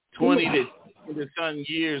some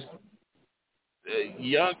years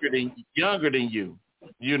younger than you,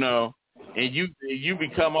 you know, and you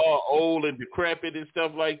become all old and decrepit and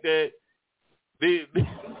stuff like that.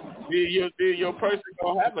 Your person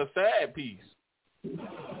gonna have a side piece.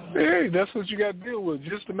 Hey, that's what you got to deal with.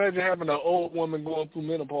 Just imagine having an old woman going through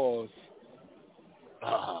menopause.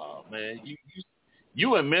 Oh man,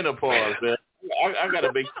 you in menopause, man. I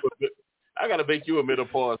gotta make you a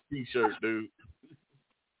menopause T-shirt, dude.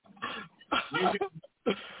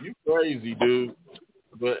 You crazy, dude.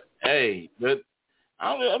 But hey,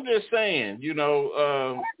 I'm just saying, you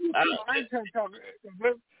know.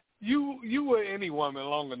 You with any woman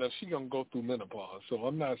long enough, she gonna go through menopause. So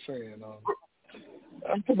I'm not saying.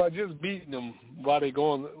 I'm talking about just beating them while they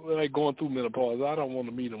going through menopause. I don't want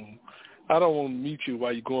to meet them. I don't want to meet you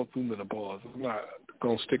while you're going through menopause. I'm not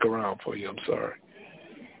gonna stick around for you. I'm sorry.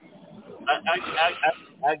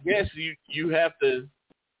 I guess you have to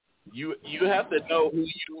know who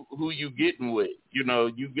you getting with. You know,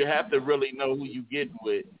 you have to really know who you getting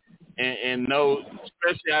with, and know.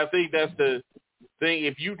 Especially, I think that's the thing.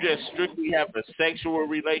 If you just strictly have a sexual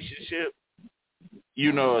relationship,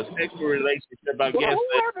 you know, a sexual relationship, I guess. Who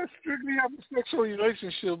ever strictly have a sexual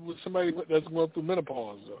relationship with somebody that's going through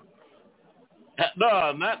menopause, though?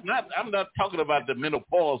 No, not. I'm not talking about the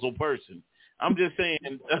menopausal person. I'm just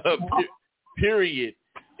saying, period.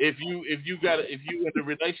 If you in a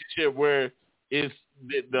relationship where it's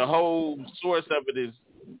the whole source of it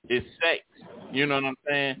is sex, you know what I'm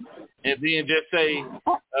saying? And then just say,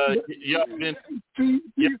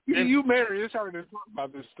 you married. It's hard to talk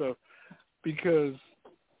about this stuff because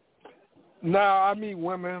now I meet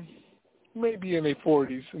women, maybe in their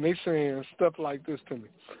 40s, and they saying stuff like this to me.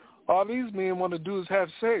 All these men want to do is have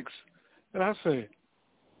sex, and I say,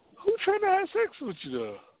 who trying to have sex with you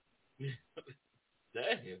though?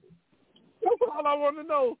 Damn. That's all I want to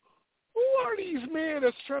know. Who are these men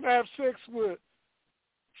that's trying to have sex with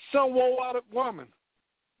some woman?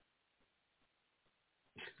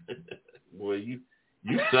 Boy, you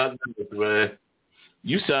something else, man.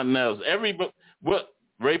 You something else. Everybody, what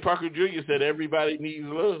Ray Parker Jr. said, everybody needs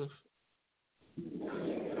love.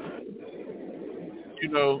 You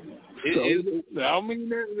know, I mean,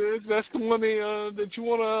 that's the one that you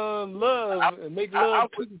want to love and make love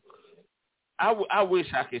to. I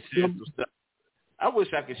wish I could share some stuff. I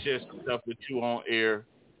wish I could share some stuff with you on air.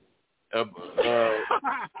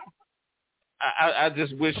 I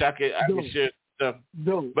just wish I could share stuff.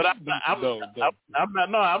 But I'm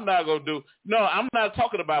not gonna do. No, I'm not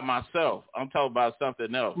talking about myself. I'm talking about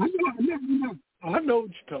something else. I know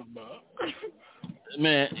what you're talking about.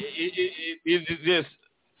 Man, it's just,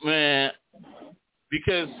 man,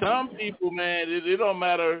 because some people, man, it don't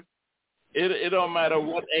matter. It don't matter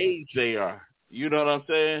what age they are. You know what I'm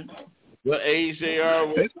saying? What age they are.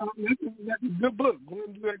 That's a good book.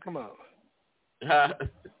 When did that come out?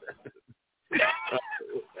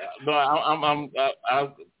 No, I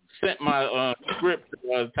sent my script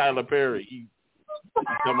to Tyler Perry.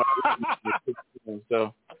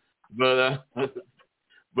 So, but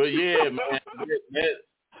yeah, man,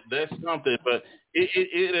 that's something. But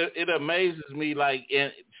it amazes me, like,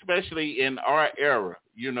 especially in our era,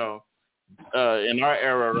 you know. In our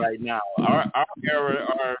era right now, our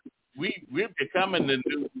era we're becoming the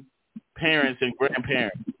new parents and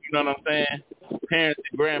grandparents. You know what I'm saying? Parents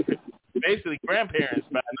and grandparents, basically grandparents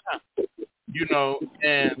by now. You know,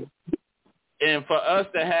 and for us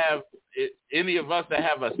to have any of us to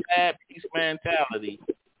have a sad piece mentality,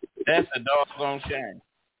 that's a doggone shame.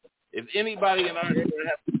 If anybody in our era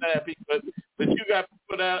has a sad piece, but you got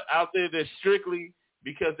people out there that strictly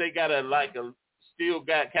because they got still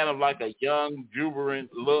got kind of like a young,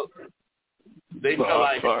 jubilant look. They feel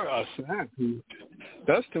like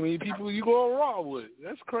that's too many people you go raw with.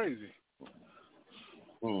 That's crazy.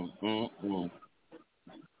 I'm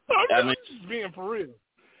just being for real.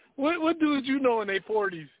 What dudes you know in their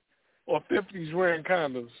 40s or 50s wearing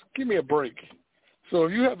condoms? Give me a break. So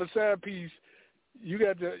if you have a side piece, you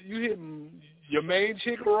hitting your main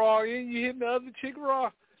chick raw, and you hitting the other chick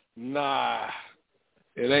raw. Nah,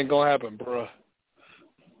 it ain't gonna happen, bro.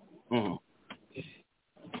 I'm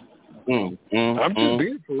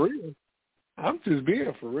just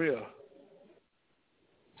being for real.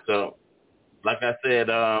 So, like I said,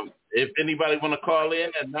 if anybody want to call in,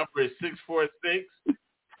 that number is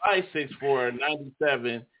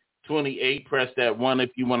 646-564-9728. Press that 1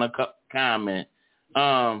 if you want to comment.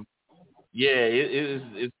 Yeah,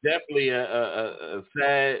 it's definitely a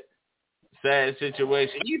sad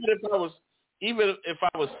situation. Even if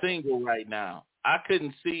I was single right now, I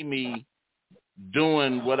couldn't see me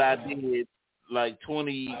doing what I did like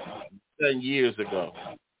 27 years ago.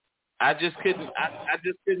 I just couldn't. I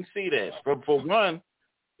just couldn't see that. For one,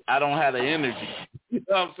 I don't have the energy. You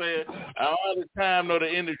know what I'm saying? I don't have the time nor the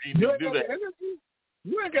energy to do that.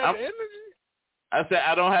 You ain't got the energy? I said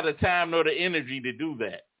I don't have the time nor the energy to do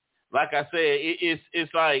that. Like I said,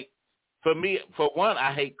 it's like, for me, for one,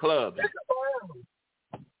 I hate clubbing.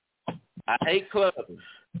 I hate clubbing.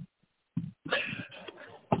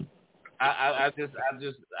 I just,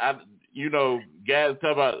 you know, guys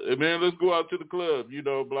talk about, man, let's go out to the club, you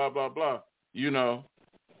know, blah blah blah, you know.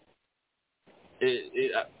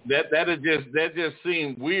 That just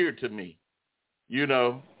seemed weird to me, you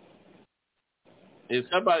know. If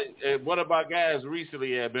somebody, one of our guys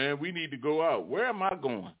recently had, man, we need to go out. Where am I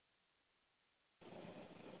going?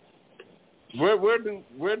 Where do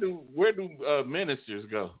ministers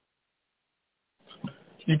go?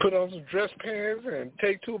 You put on some dress pants and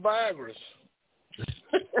take 2 Viagras.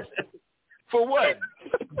 For what?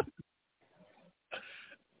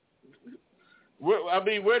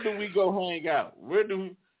 Where do we go hang out? Where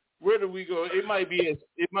do we go? It might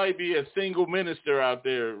be a single minister out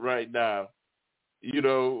there right now. You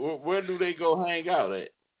know, where do they go hang out at?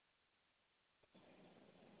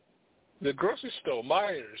 The grocery store,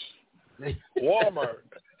 Myers, Walmart.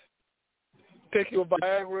 Take your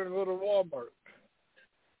Viagra and go to Walmart.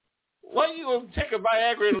 Why you gonna take a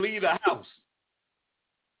Viagra and leave the house?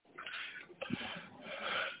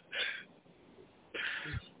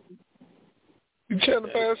 You trying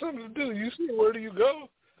to find something to do. You see, where do you go?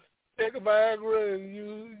 Take a Viagra and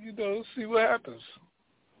you know, see what happens.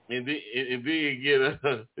 And then you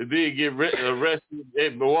get arrested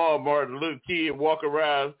at Walmart. A little kid walk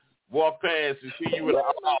past and see you with a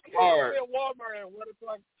hard. Walmart at 1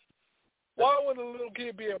 o'clock. Why would a little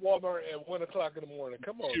kid be at Walmart at 1 o'clock in the morning?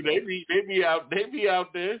 Come on. They be out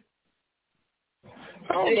there.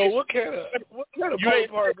 I don't know what kind of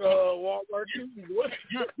park Walmart you.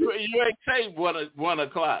 You ain't say 1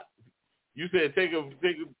 o'clock. You said take a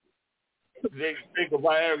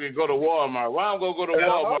Viagra and go to Walmart. Why I'm gonna go to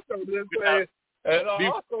Walmart? I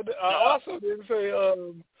also didn't say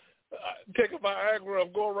take a Viagra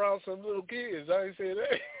and go around some little kids. I didn't say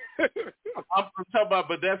that. I'm talking about,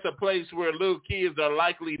 but that's a place where little kids are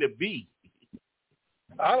likely to be.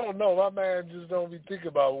 I don't know. My man just don't be thinking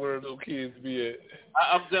about where little kids be at.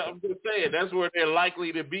 I'm just saying that's where they're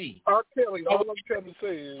likely to be. I'll tell you. All I'm trying to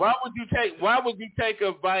say is, why would you take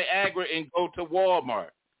a Viagra and go to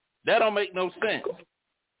Walmart? That don't make no sense.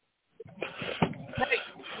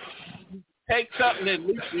 Take something and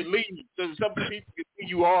leave so some people can see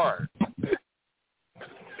you hard.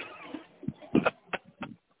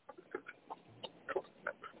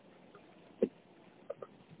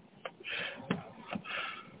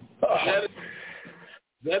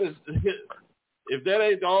 That is, if that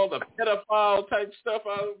ain't all the pedophile type stuff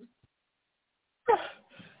out.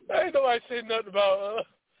 Ain't nobody say nothing about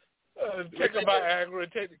take a Viagra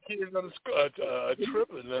and take the kids on a trip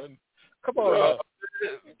and nothing. Come on,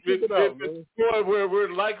 where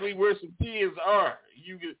we're likely where some kids are.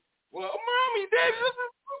 You get, well, mommy, daddy, this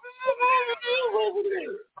is over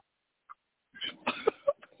there.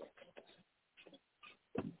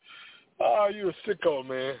 Oh, you a sicko,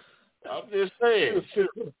 man. I'm just saying.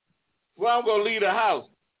 Well, I'm gonna leave the house.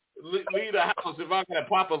 Leave the house if I can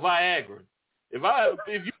pop a Viagra.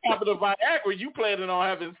 If you pop a Viagra, you planning on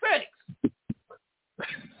having sex.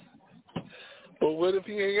 But what if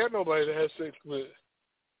he ain't got nobody to have sex with?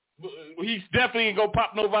 He's definitely ain't gonna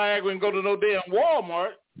pop no Viagra and go to no damn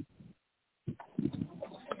Walmart.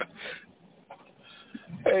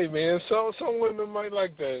 Hey man, some women might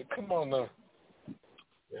like that. Come on now.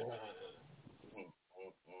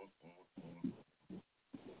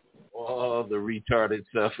 All the retarded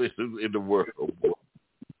stuff in the world.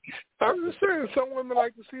 I'm just saying, some women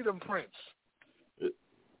like to see them prints.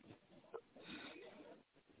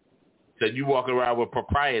 So you walk around with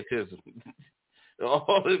proprietism.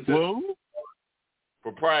 All this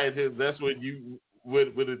proprietism, that's when you,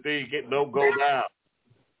 with the thing don't go down.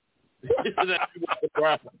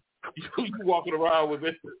 You walking around with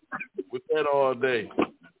that all day.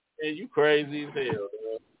 Man, you crazy as hell,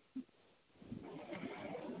 man.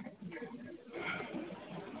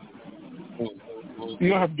 You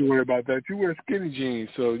don't have to worry about that. You wear skinny jeans,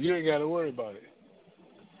 so you ain't got to worry about it.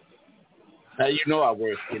 How you know I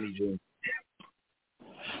wear skinny jeans?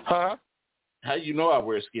 Huh? How you know I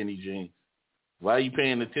wear skinny jeans? Why are you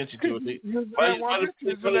paying attention to it? Hey, brother.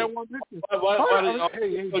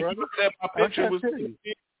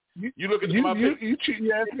 You looking at my picture?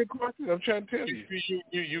 You asked me a question. I'm trying to tell you.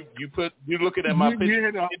 You looking at my picture? You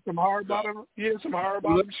had some hard bottom. You had some hard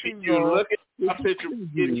bottom shoes. You look at my picture with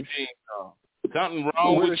skinny jeans on. Something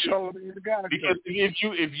wrong with you. Because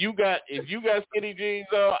if you got skinny jeans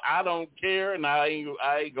on, I don't care, and I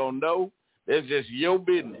ain't gonna know. That's just your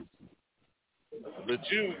business. But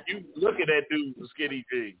you look at that dude with skinny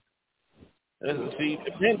jeans. See,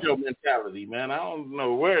 depends your mentality, man. I don't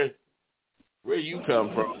know where you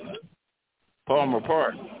come from. Palmer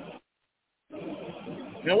Park.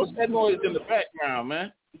 Man, what's that noise in the background,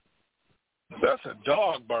 man? That's a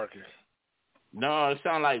dog barking. No, it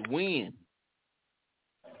sounds like wind.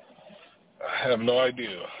 I have no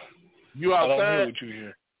idea. You outside? I don't hear what you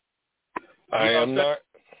hear. I am not.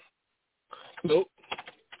 Nope.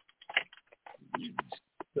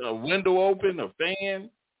 A window open, a fan?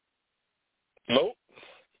 Nope.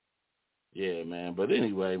 Yeah, man. But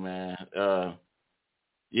anyway, man.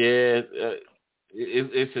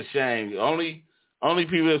 It's a shame. Only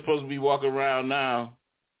people that's supposed to be walking around now.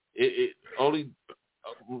 Only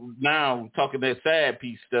now talking that sad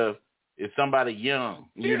piece stuff is somebody young.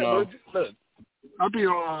 You know. But look, I'll be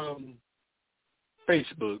on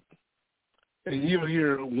Facebook, and you'll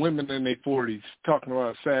hear women in their 40s talking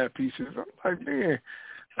about sad pieces. I'm like, man,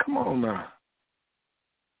 come on now.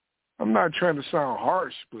 I'm not trying to sound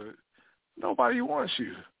harsh, but nobody wants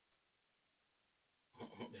you.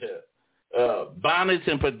 Yeah. Bonnets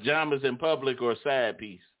and pajamas in public or sad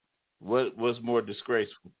piece? What's more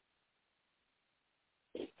disgraceful?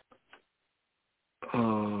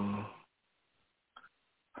 I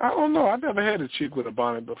don't know. I never had a chick with a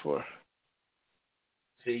bonnet before.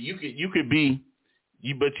 See, you could be,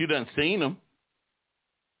 but you done seen them.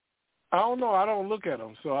 I don't know. I don't look at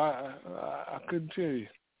them, so I couldn't tell you.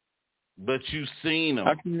 But you seen them.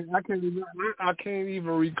 I can't even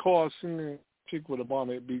recall seeing a chick with a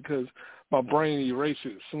bonnet because my brain erases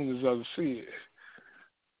it as soon as I see it.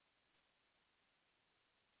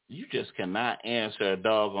 You just cannot answer a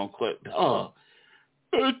doggone question. Oh,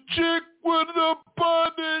 a chick with a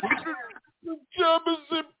bonnet,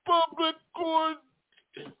 pajamas in public court.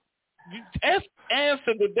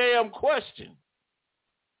 Answer the damn question.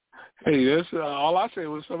 Hey, that's all I said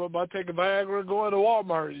was something about taking Viagra and going to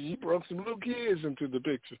Walmart. You brought some little kids into the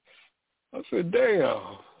picture. I said,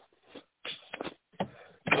 damn.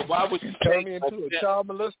 But why would you turn me into a child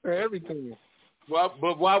molester and everything? Well,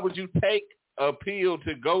 but why would you take a pill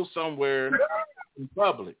to go somewhere in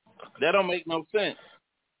public? That don't make no sense.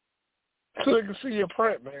 So they can see your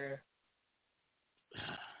print, man.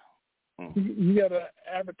 You got to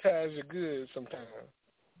advertise your goods sometimes.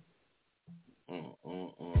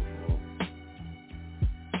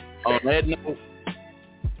 On that note,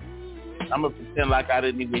 I'm going to pretend like I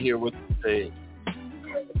didn't even hear what you said.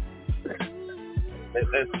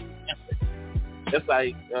 That's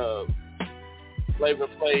like Flavor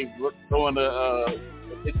Flav throwing a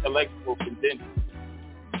intellectual convention.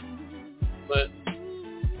 But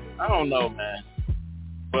I don't know, man.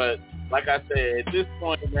 But like I said, at this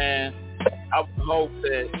point, man, I would hope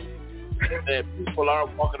that people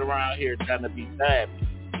aren't walking around here trying to be sad.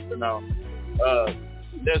 You know,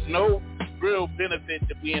 there's no real benefit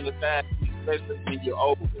to being a sad, especially when you're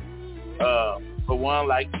older. For one,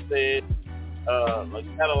 like you said, like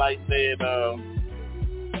Satellite said,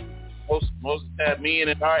 most of the time, men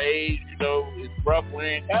at our age, you know, it's rough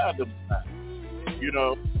wearing condoms now. You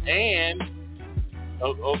know, and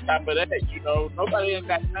on top of that, you know, nobody ain't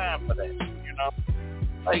got time for that. You know,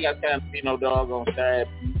 nobody got time to be no doggone sad.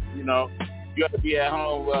 You know, you have to be at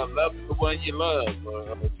home loving the one you love,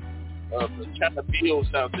 trying to build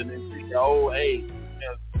something in your old age.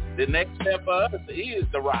 The next step for us is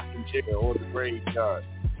the rocking chair or the graveyard.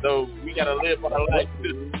 So we got to live our life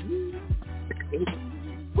too.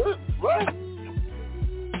 What? We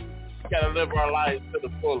got to live our lives to the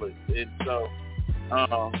fullest. And so, I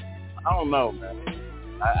don't know, man.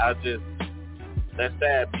 I just, that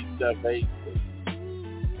sad piece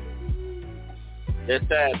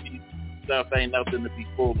stuff ain't nothing to be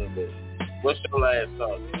fooling with. What's your last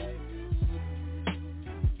thought, man?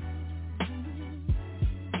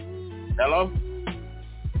 Hello?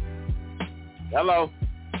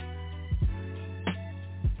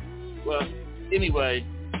 Well, anyway,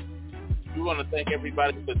 we want to thank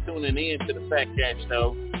everybody for tuning in to the Fat Cat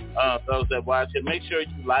Show. Those that watch it, make sure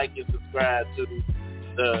you like and subscribe to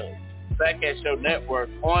the Fat Cat Show Network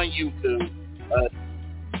on YouTube.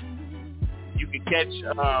 You can catch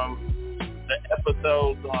the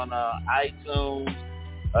episodes on iTunes,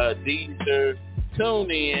 Deezer,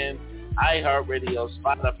 TuneIn, iHeartRadio,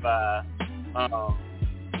 Spotify.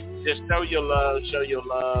 Just show your love,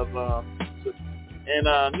 and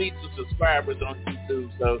need some subscribers on YouTube.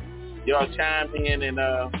 So y'all chime in and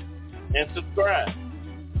subscribe.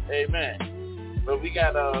 Amen. But we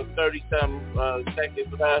got 30-some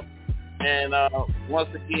seconds left. And once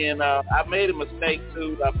again, I made a mistake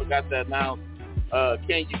too. I forgot to announce.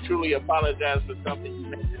 Can You Truly Apologize for Something You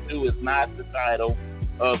Meant to Do is not the title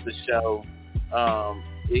of the show.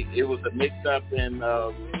 It was a mix-up in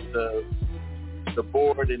the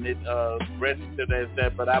board, and it registered as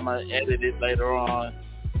that. But I'm gonna edit it later on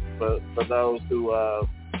for those who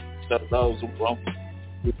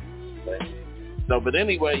anyway. So, but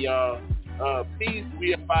anyway, y'all, peace.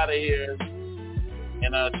 We up out of here.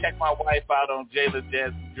 And check my wife out on Jayla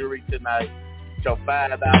Jasmine Jewelry tonight. So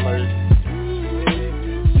 $5.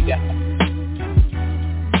 We got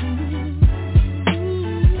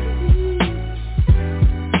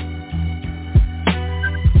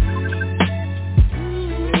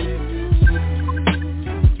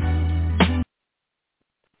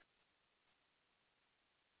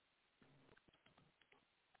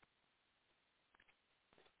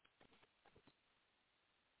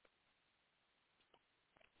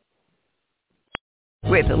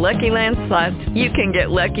With the Lucky Land Slots, you can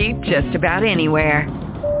get lucky just about anywhere.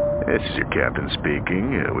 This is your captain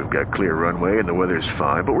speaking. We've got clear runway and the weather's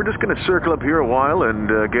fine, but we're just going to circle up here a while and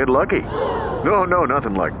get lucky. No,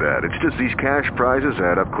 nothing like that. It's just these cash prizes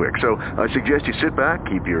add up quick. So I suggest you sit back,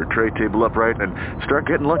 keep your tray table upright, and start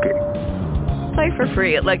getting lucky. Play for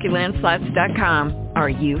free at LuckyLandSlots.com. Are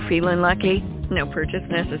you feeling lucky? No purchase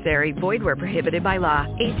necessary. Void where prohibited by law.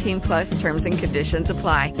 18+ terms and conditions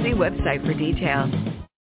apply. See website for details.